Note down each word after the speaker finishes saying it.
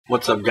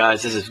What's up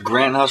guys, this is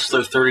Grant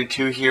Hustler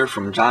 32 here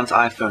from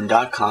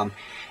johnsiphone.com,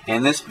 and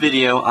in this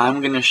video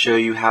I'm going to show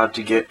you how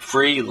to get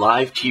free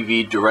live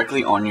TV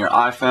directly on your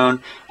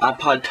iPhone,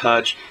 iPod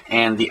Touch,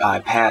 and the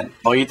iPad.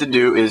 All you have to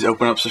do is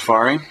open up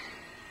Safari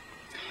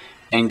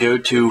and go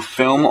to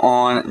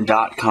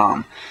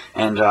FilmOn.com,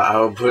 and I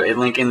will put a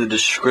link in the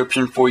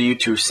description for you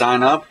to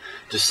sign up.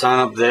 Just sign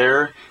up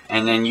there,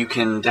 and then you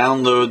can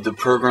download the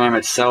program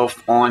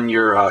itself on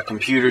your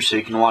computer, so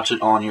you can watch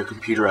it on your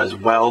computer as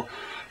well.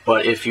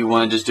 But if you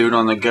want to just do it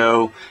on the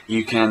go,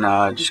 you can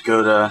just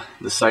go to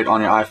the site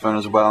on your iPhone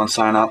as well and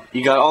sign up.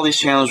 You got all these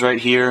channels right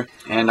here,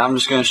 and I'm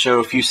just going to show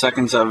a few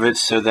seconds of it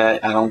so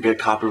that I don't get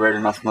copyright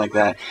or nothing like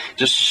that,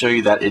 just to show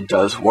you that it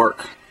does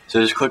work. So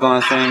just click on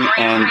the thing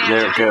and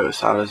there it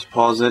goes. I'll just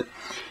pause it.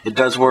 It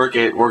does work.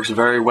 It works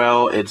very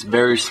well. It's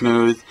very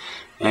smooth,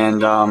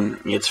 and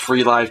it's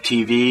free live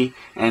TV,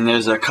 and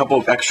there's a couple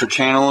of extra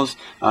channels.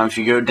 If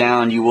you go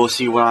down, you will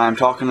see what I'm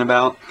talking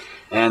about.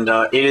 And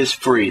it is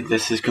free.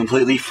 This is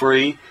completely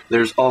free.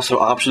 There's also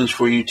options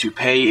for you to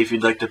pay if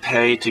you'd like to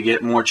pay to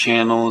get more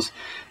channels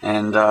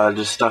and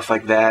just stuff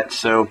like that.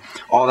 So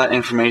all that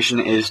information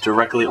is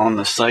directly on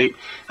the site.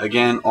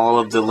 Again, all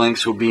of the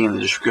links will be in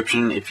the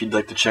description if you'd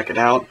like to check it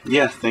out.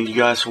 Yeah, thank you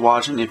guys for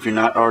watching. If you're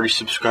not already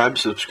subscribed,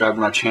 subscribe to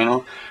my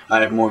channel.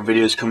 I have more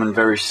videos coming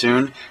very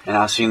soon, and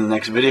I'll see you in the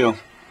next video.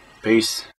 Peace.